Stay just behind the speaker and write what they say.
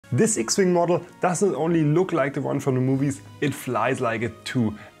This X-Wing model doesn't only look like the one from the movies, it flies like it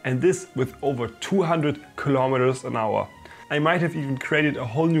too. And this with over 200 kilometers an hour. I might have even created a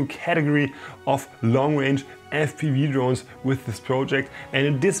whole new category of long-range FPV drones with this project, and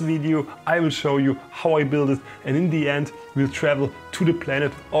in this video I will show you how I build it, and in the end we'll travel to the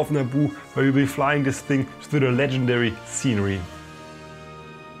planet of Naboo, where we'll be flying this thing through the legendary scenery.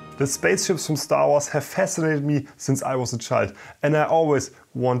 The spaceships from Star Wars have fascinated me since I was a child, and I always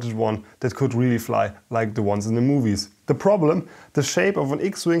wanted one that could really fly like the ones in the movies. The problem, the shape of an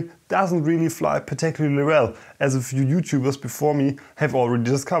X-Wing doesn't really fly particularly well, as a few YouTubers before me have already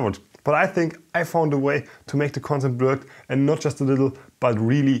discovered. But I think I found a way to make the concept work, and not just a little, but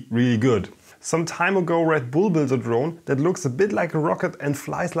really, really good. Some time ago Red Bull built a drone that looks a bit like a rocket and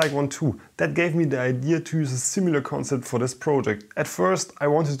flies like one too. That gave me the idea to use a similar concept for this project. At first I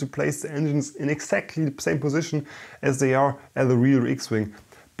wanted to place the engines in exactly the same position as they are at the real X-Wing.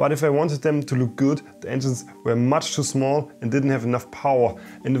 But if I wanted them to look good, the engines were much too small and didn't have enough power.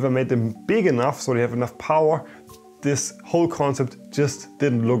 And if I made them big enough so they have enough power, this whole concept just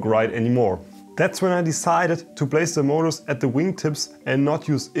didn't look right anymore. That's when I decided to place the motors at the wingtips and not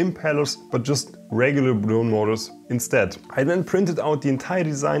use impellers, but just regular drone motors instead. I then printed out the entire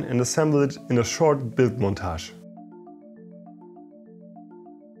design and assembled it in a short build montage.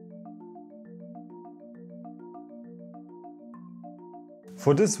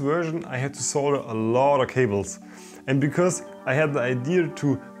 For this version I had to solder a lot of cables, and because I had the idea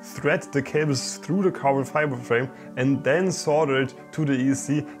to thread the cables through the carbon fiber frame and then solder it to the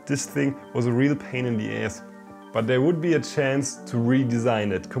ESC, this thing was a real pain in the ass. But there would be a chance to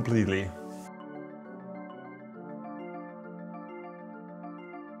redesign it completely.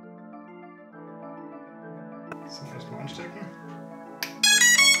 So, erstmal anstecken.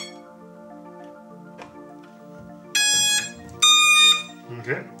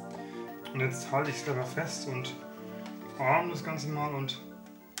 Okay, und jetzt halte ich es einfach fest und arm das Ganze mal und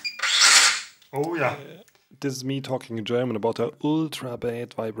oh ja. This is me talking in German about the ultra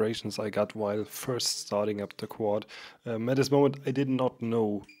bad vibrations I got while first starting up the quad. At this moment I did not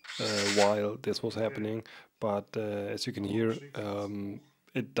know while this was happening, but as you can hear,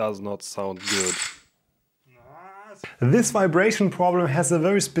 it does not sound good. This vibration problem has a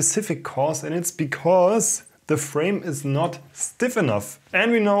very specific cause, and it's because the frame is not stiff enough.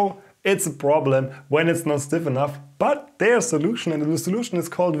 And we know it's a problem when it's not stiff enough, but there's a solution, and the solution is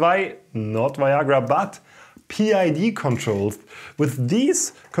called not Viagra, but PID controls. With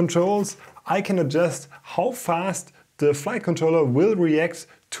these controls I can adjust how fast the flight controller will react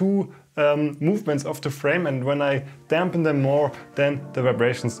to movements of the frame, and when I dampen them more, then the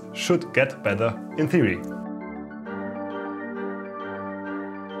vibrations should get better in theory.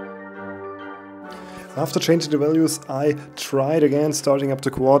 After changing the values, I tried again starting up the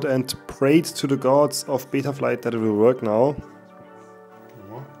quad and prayed to the gods of Betaflight that it will work now.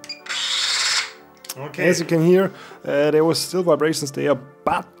 Okay. As you can hear, there were still vibrations there,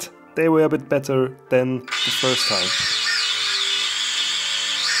 but they were a bit better than the first time.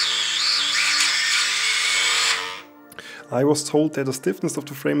 I was told that the stiffness of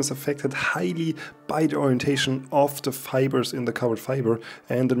the frame is affected highly by the orientation of the fibers in the covered fiber,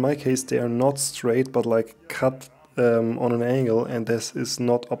 and in my case they are not straight but like cut on an angle, and this is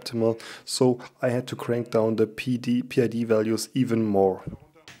not optimal, so I had to crank down the PID values even more.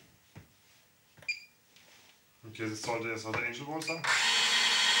 Okay, das sollte Angel Ball sein.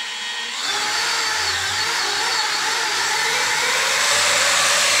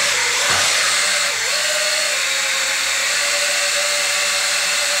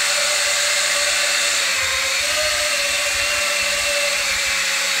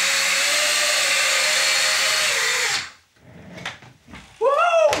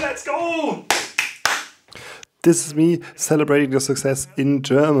 Let's go! This is me celebrating the success in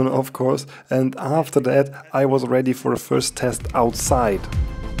German, of course, and after that I was ready for a first test outside.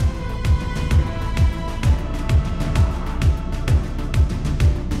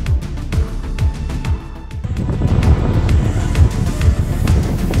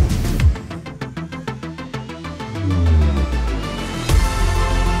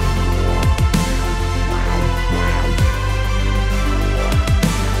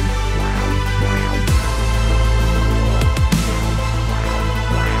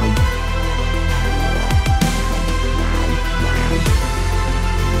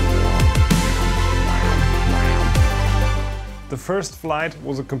 The first flight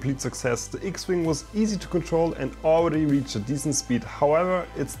was a complete success. The X-Wing was easy to control and already reached a decent speed. However,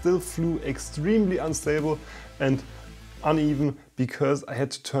 it still flew extremely unstable and uneven because I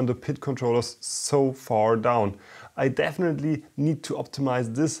had to turn the PID controllers so far down. I definitely need to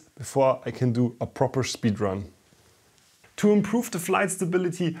optimize this before I can do a proper speedrun. To improve the flight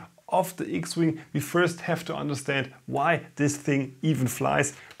stability of the X-Wing, we first have to understand why this thing even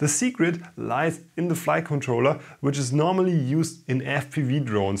flies. The secret lies in the flight controller, which is normally used in FPV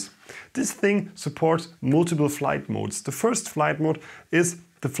drones. This thing supports multiple flight modes. The first flight mode is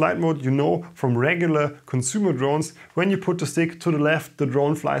the flight mode you know from regular consumer drones. When you put the stick to the left, the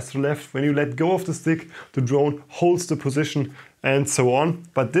drone flies to the left. When you let go of the stick, the drone holds the position and so on.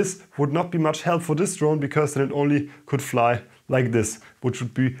 But this would not be much help for this drone because then it only could fly like this, which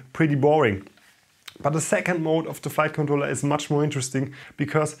would be pretty boring. But the second mode of the flight controller is much more interesting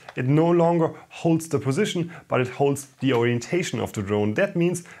because it no longer holds the position, but it holds the orientation of the drone. That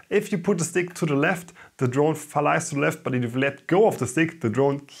means if you put the stick to the left, the drone flies to the left, but if you let go of the stick, the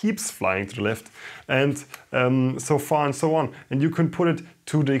drone keeps flying to the left, and so far and so on. And you can put it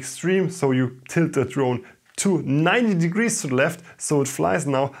to the extreme, so you tilt the drone to 90 degrees to the left, so it flies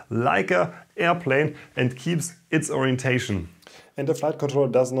now like an airplane and keeps its orientation. And the flight controller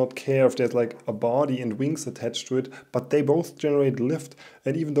does not care if there's like a body and wings attached to it, but they both generate lift,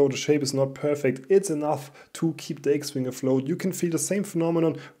 and even though the shape is not perfect, it's enough to keep the X-Wing afloat. You can feel the same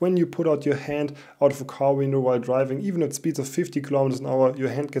phenomenon when you put out your hand out of a car window while driving. Even at speeds of 50 kilometers an hour, your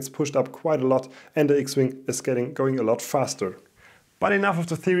hand gets pushed up quite a lot and the X-Wing is going a lot faster. But enough of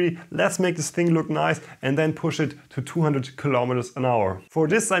the theory, let's make this thing look nice and then push it to 200 kilometers an hour. For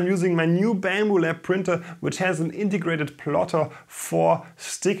this I'm using my new Bambu Lab printer, which has an integrated plotter for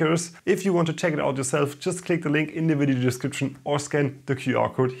stickers. If you want to check it out yourself, just click the link in the video description or scan the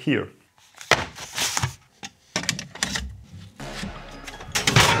QR code here.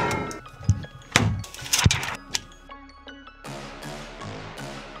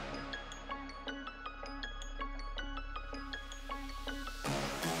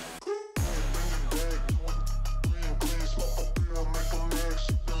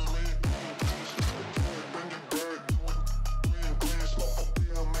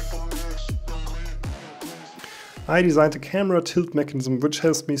 I designed a camera tilt mechanism which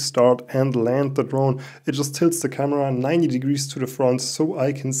helps me start and land the drone. It just tilts the camera 90 degrees to the front so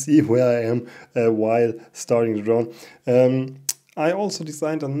I can see where I am while starting the drone. I also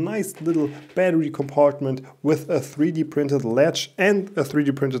designed a nice little battery compartment with a 3D printed latch and a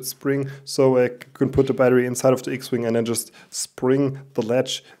 3D printed spring, so I can put the battery inside of the X-Wing and then just spring the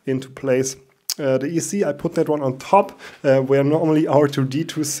latch into place. The EC, I put that one on top where normally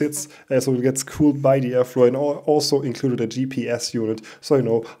R2-D2 sits, so it gets cooled by the airflow, and also included a GPS unit so I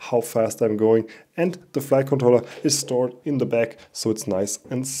know how fast I'm going. And the flight controller is stored in the back, so it's nice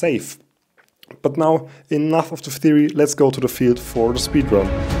and safe. But now enough of the theory, let's go to the field for the speedrun.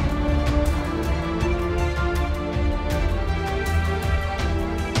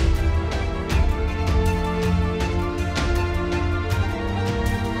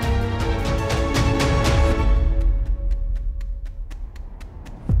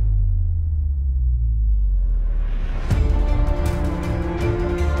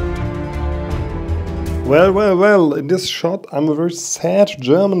 Well, in this shot I'm a very sad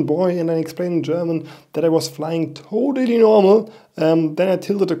German boy and I explained in German that I was flying totally normal. Then I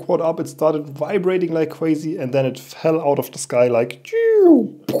tilted the quad up, it started vibrating like crazy and then it fell out of the sky like...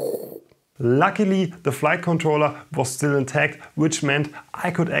 Luckily, the flight controller was still intact, which meant I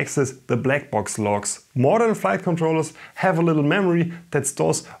could access the black box logs. Modern flight controllers have a little memory that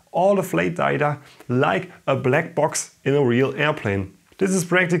stores all the flight data like a black box in a real airplane. This is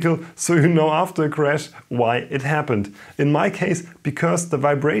practical, so you know after a crash why it happened. In my case, because the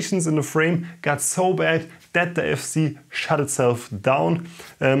vibrations in the frame got so bad that the FC shut itself down.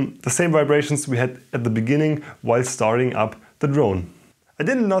 The same vibrations we had at the beginning while starting up the drone. I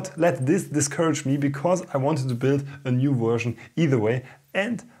did not let this discourage me because I wanted to build a new version either way,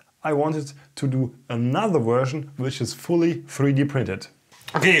 and I wanted to do another version which is fully 3D printed.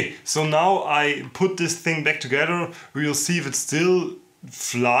 Okay, so now I put this thing back together. We'll see if it still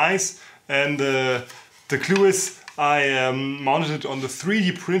flies, and the clue is I mounted it on the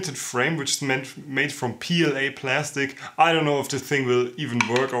 3D printed frame, which is made from PLA plastic. I don't know if this thing will even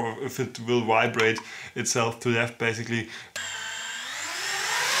work or if it will vibrate itself to death basically.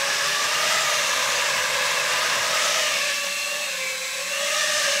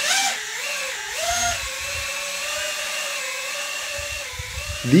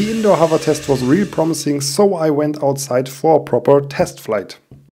 The indoor hover test was really promising, so I went outside for a proper test flight.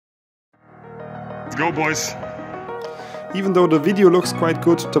 Let's go, boys! Even though the video looks quite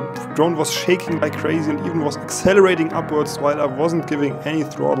good, the drone was shaking like crazy and even was accelerating upwards while I wasn't giving any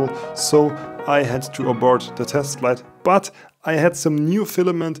throttle, so I had to abort the test flight but I had some new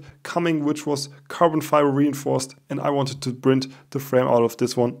filament coming which was carbon fiber reinforced, and I wanted to print the frame out of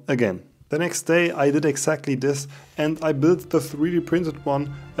this one again. The next day I did exactly this, and I built the 3D printed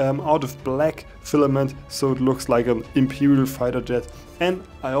one out of black filament, so it looks like an Imperial fighter jet. And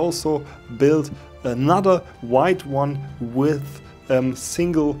I also built another white one with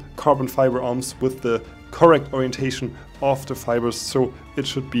single carbon fiber arms with the correct orientation of the fibers, so it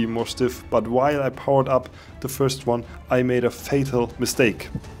should be more stiff. But while I powered up the first one, I made a fatal mistake.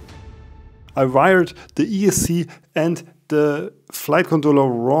 I wired the ESC and the flight controller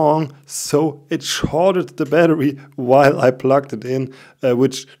wrong, so it shorted the battery while I plugged it in,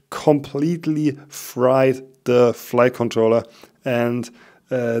 which completely fried the flight controller. And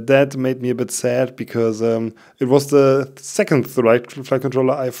that made me a bit sad, because it was the second flight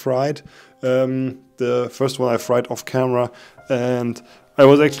controller I fried. The first one I fried off camera, and I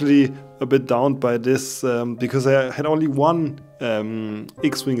was actually a bit downed by this because I had only one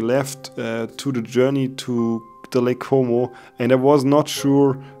X-Wing left to the journey to the Lake Como, and I was not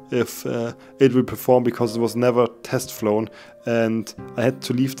sure if it would perform because it was never test flown, and I had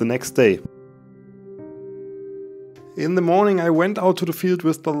to leave the next day. In the morning I went out to the field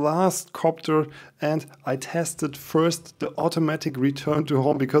with the last copter, and I tested first the automatic return to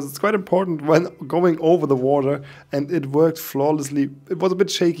home, because it's quite important when going over the water, and it worked flawlessly. It was a bit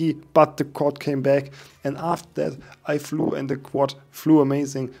shaky, but the quad came back, and after that I flew, and the quad flew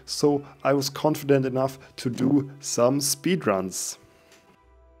amazing, so I was confident enough to do some speed runs.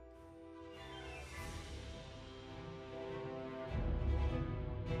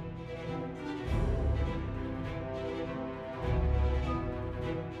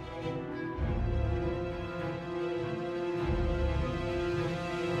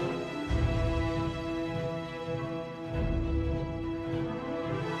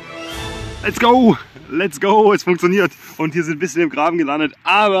 Let's go, es funktioniert. Und hier sind ein bisschen im Graben gelandet,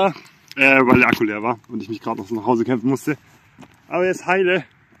 aber, weil der Akku leer war und ich mich gerade noch nach Hause kämpfen musste. Aber er ist heile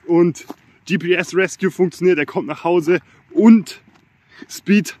und GPS Rescue funktioniert, er kommt nach Hause und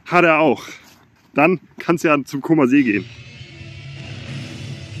Speed hat er auch. Dann kann es ja zum Comer See gehen.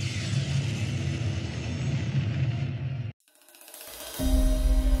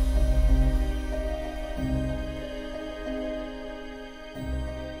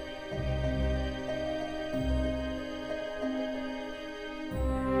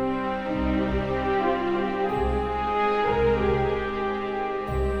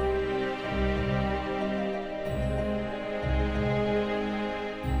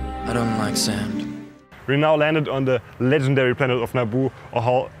 I don't like sand. We now landed on the legendary planet of Naboo, or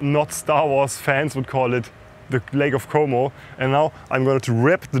how not Star Wars fans would call it, the Lake of Como. And now I'm going to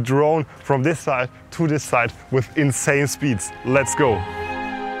rip the drone from this side to this side with insane speeds. Let's go!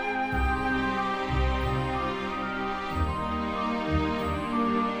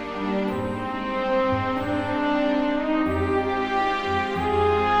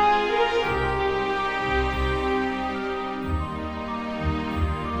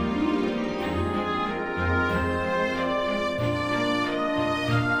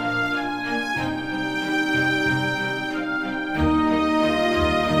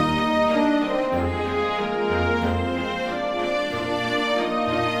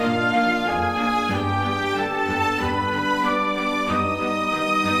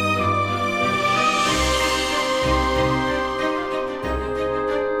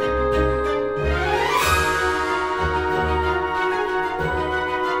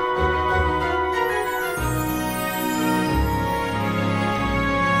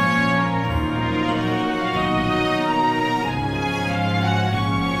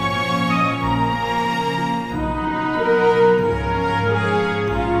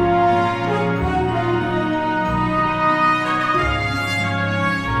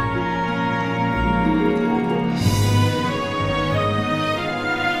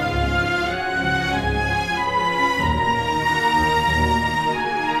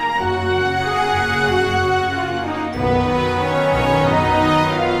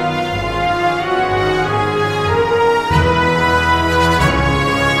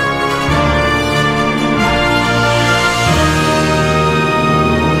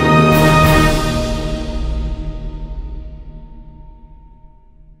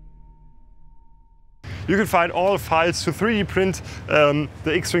 You can find all files to 3D print the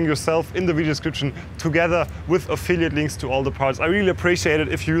X-Wing yourself in the video description, together with affiliate links to all the parts. I really appreciate it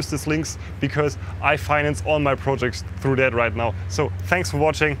if you use these links, because I finance all my projects through that right now. So thanks for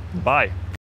watching, bye!